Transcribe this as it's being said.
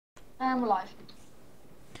And we're live.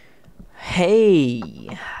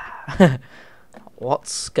 Hey,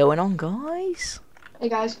 what's going on, guys? Hey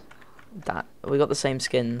guys. That we got the same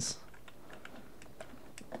skins.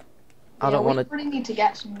 I Yeah, don't we want to. really need to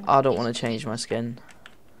get some. I don't want to change my skin.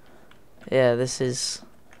 Yeah, this is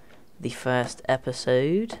the first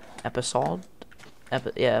episode. Episode.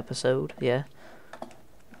 Yeah,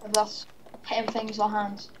 Of us hitting things with our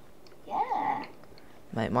hands. Yeah.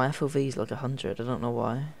 mate. My FOV's like 100. I don't know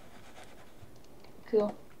why.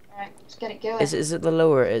 Cool. Alright, let's get it going. Is it the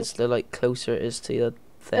lower it is, the like closer it is to the Build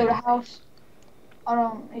a thing? house. I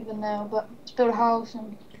don't even know, but let's build a house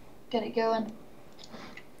and get it going.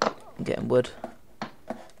 I'm getting wood.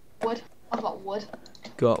 Wood. I've got wood.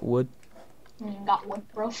 Got wood. Got wood,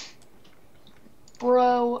 bro.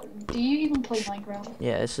 Bro, do you even play Minecraft?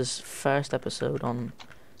 Yeah, this is first episode on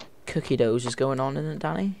cookie doughs is going on, isn't it,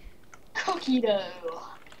 Danny? Cookie dough.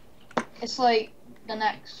 It's like the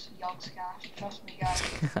next Yogscast, trust me guys.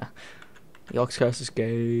 The Oxcast is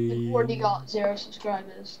gay. We've already got 0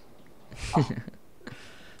 subscribers. Oh.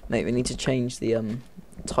 Mate, we need to change the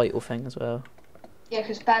title thing as well. Yeah,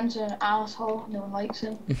 because Ben's an asshole, no one likes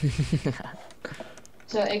him.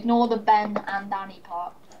 So ignore the Ben and Danny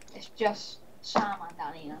part. It's just Sam and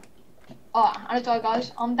Danny now. Oh, and it's all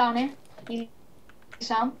guys, I'm Danny. He's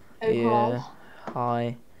Sam. Yeah.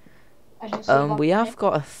 Hi. As you see, We have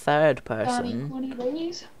got a third Danny person. 20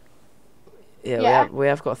 days. Yeah, we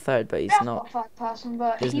have got a third, but he's Yeah, not. I've got a third person,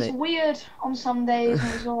 but isn't he's it? weird on some days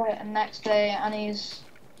and he's alright and next day and he's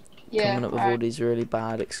Coming up with all these really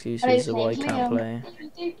bad and excuses his of why name's he can't play.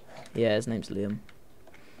 Liam. Yeah, his name's Liam.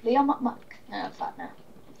 Liam McMuck. No, fuck no.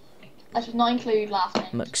 Let's just not include last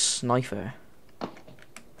names. McSnifer.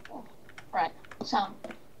 Right, Sam.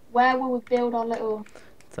 Where will we build our little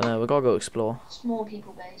Don't know. We gotta go explore. small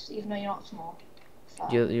people base, even though you're not small?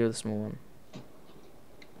 Fuck. You're the small one,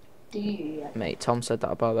 Do you? mate. Tom said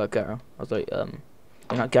that about that girl. I was like, you're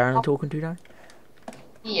not Garen I'm talking to now?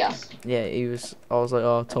 Yes. Yeah, he was. I was like,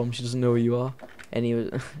 oh, Tom, she doesn't know who you are, and he was,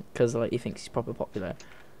 because like he thinks he's proper popular.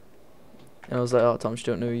 And I was like, oh, Tom, she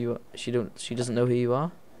don't know who you are. She doesn't know who you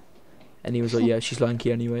are. And he was like, yeah, she's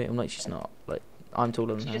lanky anyway. I'm like, she's not. Like, I'm taller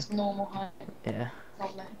than She's her. just normal height, Yeah.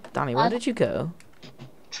 probably. Danny, where did you go?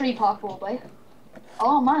 Tree park probably.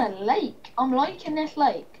 Oh man, a lake. I'm liking this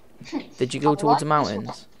lake. Did you go I towards the like this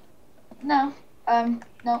mountains? No.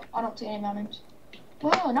 No, I don't see any mountains.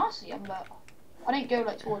 Well, I see them, but I didn't go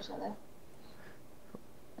like towards there though.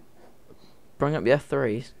 Bring up your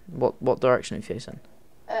F3. What direction are you facing?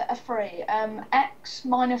 F3. X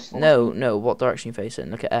minus 14. No. What direction are you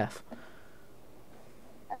facing? Look at F.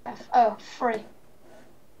 F. Oh, 3.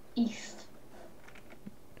 East.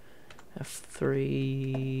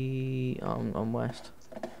 F3 on west.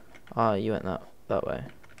 Ah, you went that way.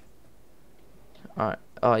 Alright.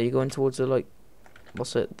 Oh, you going towards the like,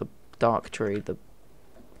 what's it? The dark tree. The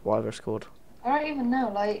whatever it's called. I don't even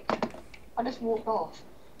know. Like, I just walked off.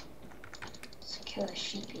 Let's kill the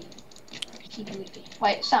sheepy. Sheepy weepy.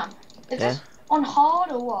 Wait, Sam. Is Yeah? this on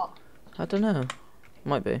hard or what? I don't know.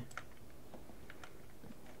 Might be. I'm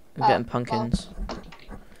Oh, getting pumpkins.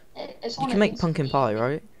 It's You on can make pumpkin pie,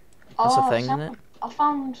 right? That's a thing, Sam, isn't it? I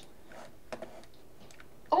found.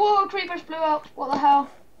 Oh, creepers blew up. What the hell?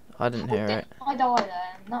 I didn't hear it. I died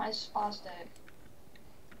then. That is spastic.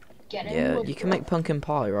 Get in. Yeah, wood, you can bro. make pumpkin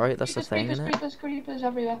pie, right? That's the thing, creepers, isn't it? creepers, creepers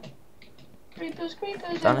everywhere. Creepers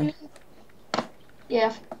Danny? everywhere.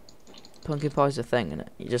 Yeah. Pumpkin pie's a thing, isn't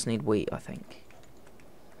it? You just need wheat, I think.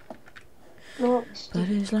 Blow up, But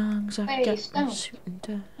stupid. as long as I Hey, get stone. my suit and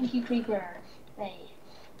tie. Thank you, creeper. Hey.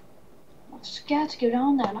 I'm scared to go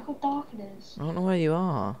down there. Look how dark it is. I don't know where you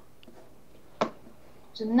are.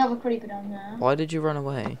 There's another creeper down there. Why did you run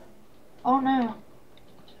away? I don't know.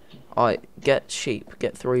 Alright, get sheep.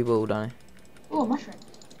 Get 3 wool, Danny. Oh, a mushroom.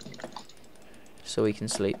 So we can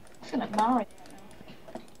sleep. I feel like Mario right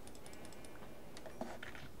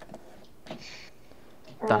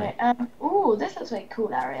now. Danny. Right, ooh, this looks like a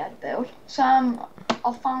cool area to build. Sam,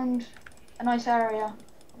 I found a nice area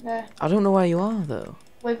there I don't know where you are, though.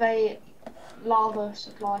 with a lava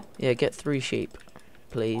supply. Yeah, get 3 sheep,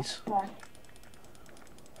 please. Right.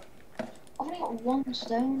 I've only got 1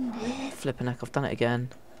 stone, really. Flipping heck, I've done it again.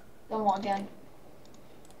 Then what again?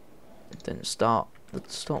 It didn't start the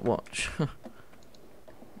stopwatch. Oh,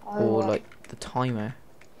 or, well. like, the timer.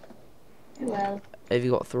 Well, Have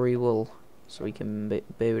you got 3 wool? So we can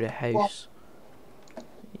build a house.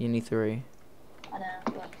 You need 3. I know,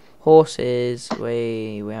 but Horses.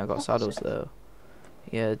 We haven't got Horses. saddles, though.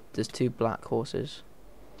 Yeah, there's 2 black horses.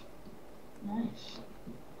 nice.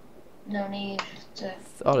 No need to.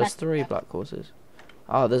 Oh, there's 3 black horses.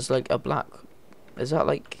 Oh, there's like a black. Is that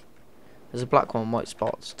like There's a black one with white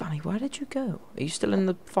spots. Danny, where did you go? Are you still in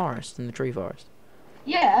the forest, in the tree forest?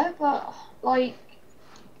 Yeah, but like,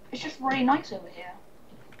 it's just really nice over here.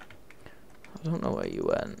 I don't know where you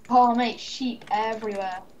went. Oh mate, sheep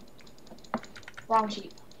everywhere. Brown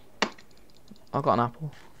sheep. I got an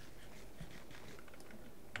apple.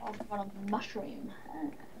 I've got a mushroom.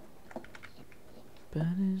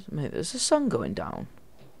 Mate, there's the sun going down.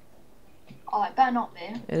 Oh, it better not be.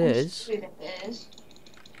 It is. It is.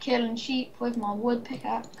 Killing sheep with my wood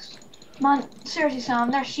pickaxe. Man, seriously, Sam,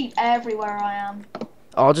 there's sheep everywhere I am.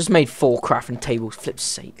 Oh, I just made 4 crafting tables, flip's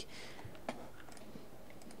sake.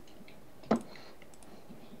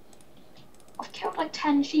 I've killed like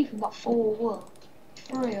 10 sheep and got 4 wool.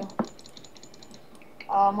 For real.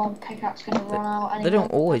 Oh, my pickaxe gonna run out anyway. They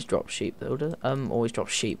don't always drop sheep though, do they? Always drop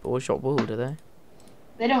sheep, always drop wool, do they?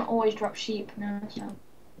 They don't always drop sheep, no, Sam.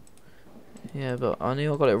 Yeah, but I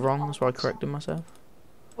knew I got it wrong, that's why I corrected myself.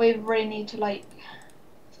 We really need to like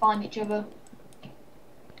find each other.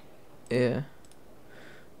 Yeah.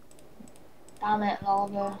 Damn it,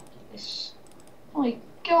 lava. It's... Oh my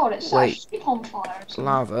god, it's Wait. such sheep on fire.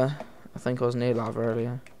 Lava? I think I was near lava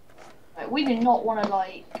earlier. Like, we do not want to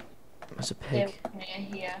like There's a pig. live near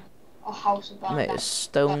here. A house of Mate, it's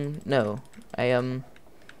stone. No. A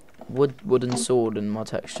wooden sword and my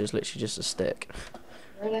texture is literally just a stick.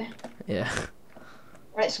 Really? Yeah.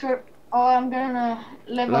 Right, screw it. Oh, I'm gonna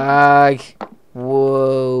live Lag.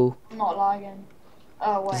 Whoa. I'm not lagging.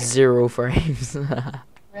 Oh, wait. 0 frames.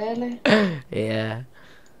 Really? Yeah.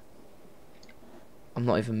 I'm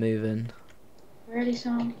not even moving. Really,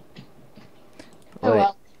 Sam? Wait. Oh,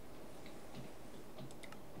 well.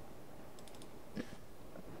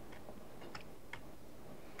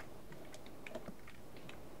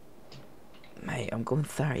 Mate, I'm going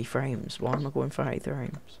 30 frames. Why am I going 30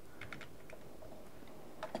 frames?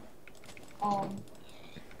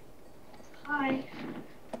 Hi.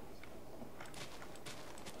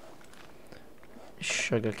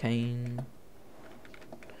 Sugarcane.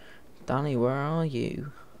 Danny, where are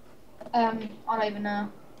you? I don't even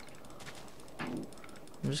know. I'm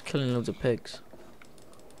just killing loads of pigs.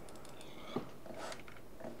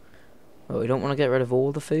 Well, we don't want to get rid of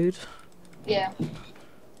all the food, Yeah,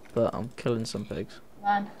 but I'm killing some pigs.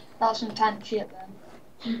 man. That's some tank shit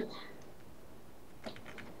then.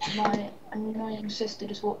 My annoying sister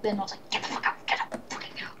just walked in. I was like, get the fuck out, get up,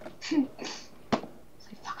 fucking go. It's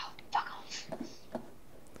like, fuck off, fuck off.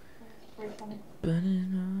 It's very funny.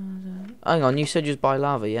 Hang on, you said you was by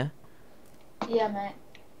lava, yeah? Yeah, mate.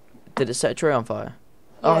 Did it set a tree on fire?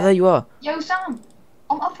 Yeah. Oh, there you are. Yo, Sam,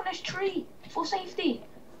 I'm up on this tree for safety.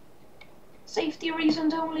 Safety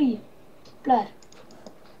reasons only. Blood.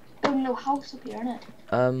 Building a little house up here, innit?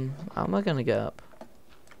 How am I gonna get up?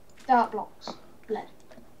 Dirt blocks. Blood.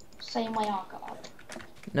 Same way I got up.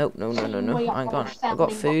 Nope, no. Way up I ain't on got. the I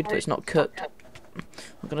got founding food, block. but it's not cooked.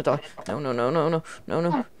 I'm gonna die. No.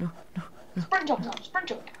 Sprint jump, Sam, sprint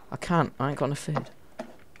jump. I can't. I ain't got enough food.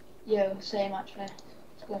 Yo, same actually.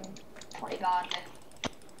 It's going pretty badly.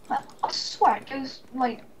 I swear it goes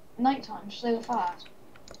like nighttime so fast.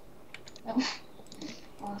 Oh,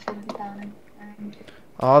 I feel like down.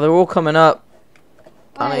 Oh, they're all coming up. Hey,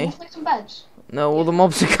 Danny. let's make some beds. No, all the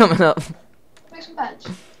mobs are coming up. Make some beds.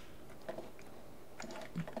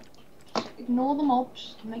 Ignore the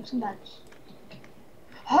mobs and make some beds.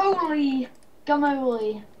 Holy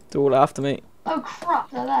gummoli. They're all after me. Oh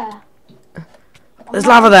crap, they're there. There's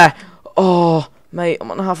lava there. Oh, mate,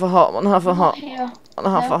 I'm on half a heart. I'm on half a I'm heart. not here. I'm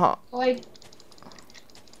on half No. a heart. Boy.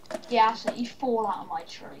 Yeah, so you fall out of my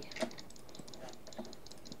tree.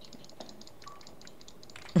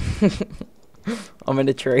 I'm in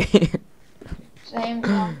a tree. Same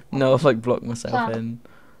time. No, I've like blocked myself Sam. in.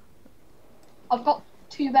 I've got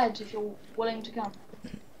 2 beds if you're willing to come.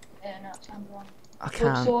 Yeah, no, it's number 1. I Wood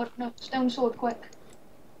can't. sword, no, stone sword, quick.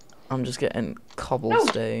 I'm just getting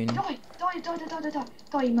cobblestone. Die,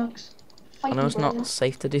 you mugs. Fight I know me, it's brother. not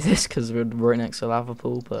safe to do this because we're right next to a lava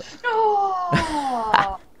pool, but No!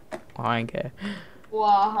 I don't care.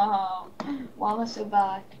 Wow. Wow, that's so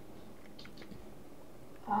bad.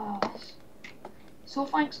 So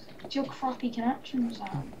thanks to your crappy connection,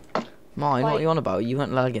 Sam. Mine, what Like- are you on about? You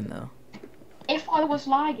weren't lagging though. If I was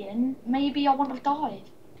lagging, maybe I wouldn't have died.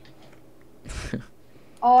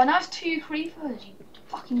 Oh, and that's 2 creepers, you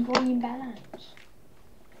fucking green bands.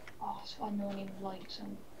 Oh, so I don't even like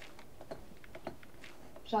some.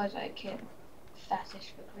 Besides, like a kid,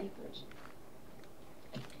 fetish for creepers.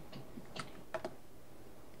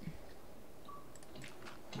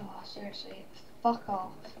 Oh, seriously, fuck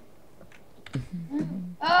off.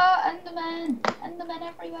 Endermen! Endermen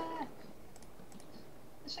everywhere!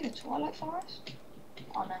 It's like a Twilight Forest.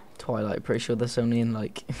 Oh no. Twilight, pretty sure that's only in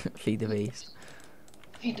like Feed the Beast.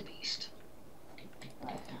 Feed the beast.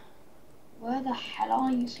 Right. Where the hell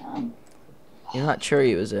are you, Sam? You know that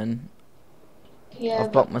tree it was in? Yeah,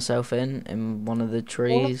 I've blocked myself in one of the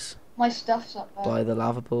trees my stuff's up there. by the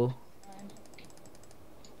lava pool.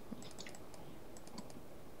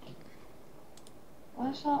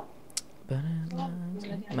 Where's that?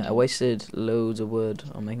 Mate, I wasted loads of wood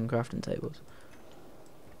on making crafting tables.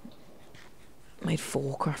 Made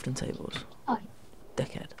 4 crafting tables. Oh.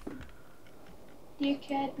 Dickhead.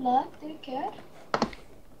 Dickhead, blood, dickhead.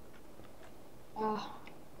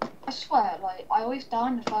 I swear, like, I always die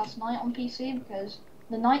in the first night on PC because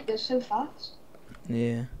the night goes so fast.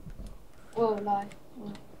 Yeah. Whoa, like,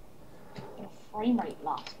 the frame rate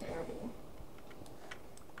lasts terrible.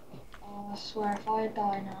 Oh, I swear, if I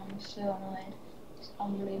die now, I'm so annoyed. It's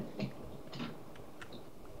unbelievable.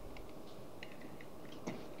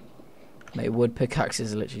 Mate, wood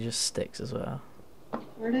pickaxes are literally just sticks as well.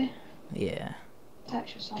 Really? Yeah.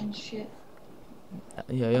 Texture sounds shit.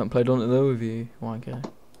 Yeah, I haven't played on it though with you, wanker.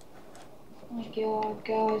 Oh my god,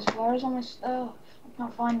 guys, where is all my stuff? I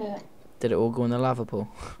can't find it. Did it all go in the lava pool?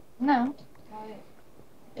 No, like,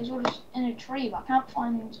 it's all just in a tree, but I can't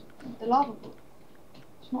find the lava pool.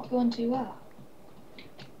 It's not going too well.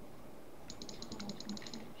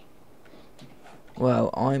 Well,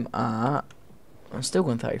 I'm still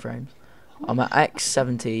going 30 frames. I'm at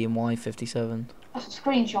X70 and Y57. That's a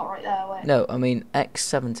screenshot right there, wait. No, I mean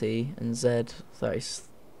X70 and Z30.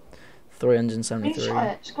 373.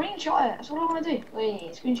 Screenshot it, screenshot it, that's what I want to do.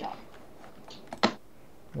 Wait, screenshot.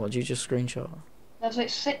 What did you just screenshot? There's like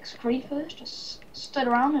 6 creepers just stood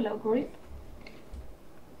around in a little group.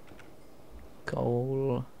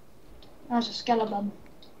 Goal. There's a skeleton.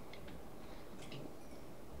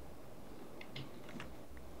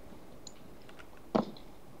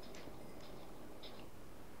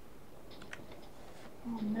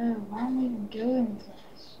 Oh no, where am I even going with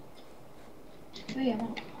this? Wait,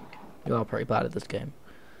 You are pretty bad at this game.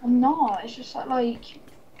 I'm not, it's just like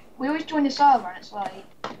we always join the server and it's like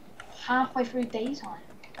halfway through daytime.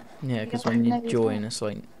 Yeah, because when you join, it's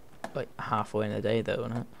like halfway in the day though,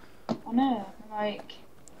 isn't it? I know, like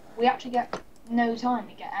we actually get no time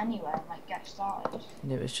to get anywhere and like get started.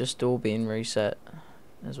 Yeah, it's just all being reset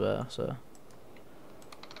as well, so.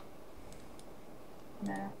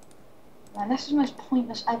 No. Man, this is the most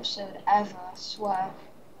pointless episode ever, I swear.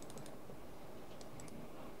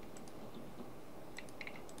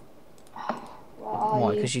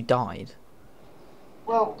 Why? Because you died?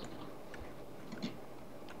 Well,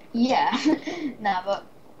 yeah. Nah, but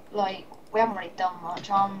like we haven't really done much.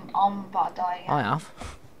 I'm about to die again. I have.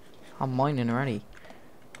 I'm mining already.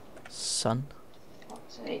 Son.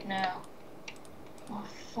 Fuck's sake, no. Oh,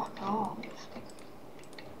 fuck off.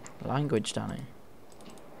 Language, Danny.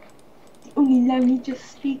 The only language you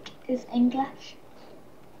speak is English.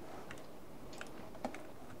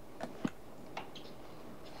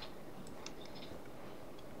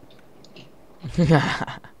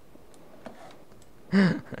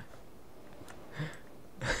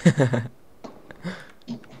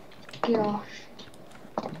 Gosh.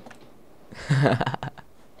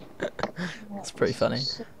 That's pretty funny.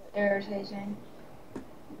 So irritating. I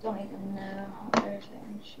don't even know how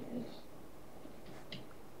irritating she is.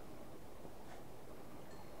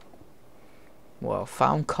 Well,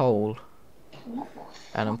 found coal. What the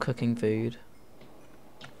And I'm cooking food.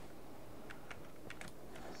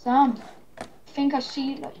 Sam, I think I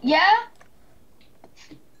see like yeah?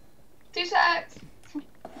 2 secs.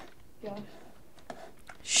 Gosh.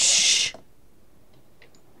 Shh.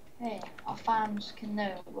 Hey, our fans can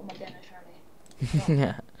know when my dinner's ready.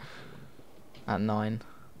 Yeah. At 9.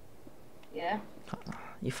 Yeah.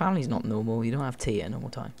 Your family's not normal. You don't have tea at normal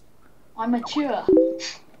time. I'm mature.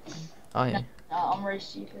 Are you? No, I'm really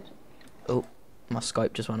stupid. Oh, my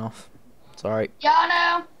Skype just went off. Sorry. Yeah, I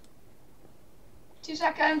know. 2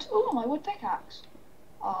 seconds. Oh, my wood pickaxe.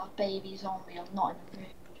 Oh, baby zombie, I'm not in the mood.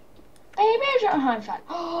 Baby, in fact.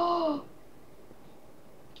 Oh.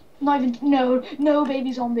 Not even. No,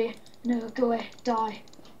 baby zombie. No, go away. Die.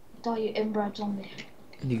 Die, you inbred zombie.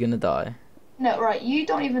 You're gonna die. No, right. You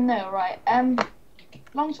don't even know, right?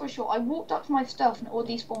 Long story short, I walked up to my stuff and it all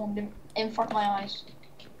despawned in front of my eyes.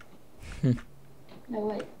 No,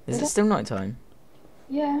 wait. Is it still night time?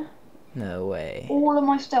 Yeah. No way. All of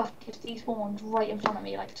my stuff just despawned right in front of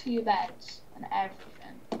me, like 2 beds and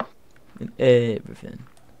everything. And everything.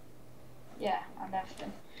 Yeah, and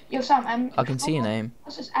everything. Yo, Sam, I can see your name.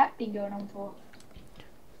 What's this app been going on for?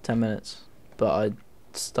 10 minutes. But I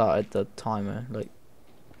started the timer like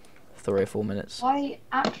 3 or 4 minutes. I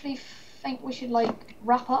actually think we should like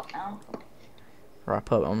wrap up now.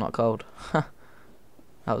 wrap up. I'm not cold.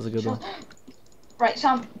 That was a good one. Right,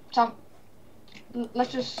 Sam,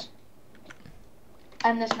 let's just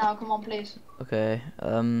end this now. Come on, please. Okay.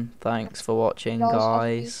 Thanks for watching, Guys,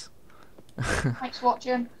 guys. Thanks for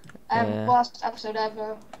watching. Yeah. Last episode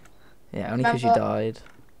ever. Yeah, only because you Remember, died.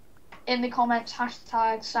 in the comments,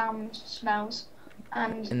 hashtag Sam smells.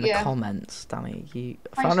 And In the yeah. comments, Danny. You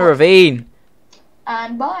Thanks found a for- ravine.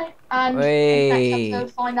 And bye. And in the Hey. next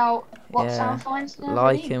episode, find out what Yeah. Sam finds in the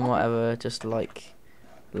Like ravine. and Okay. whatever. Just like.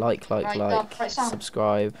 Right, Sam.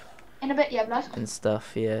 Subscribe In a bit, yeah, blood. and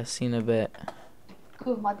stuff. Yeah. See you in a bit.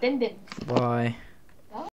 Cool, my din din. Bye.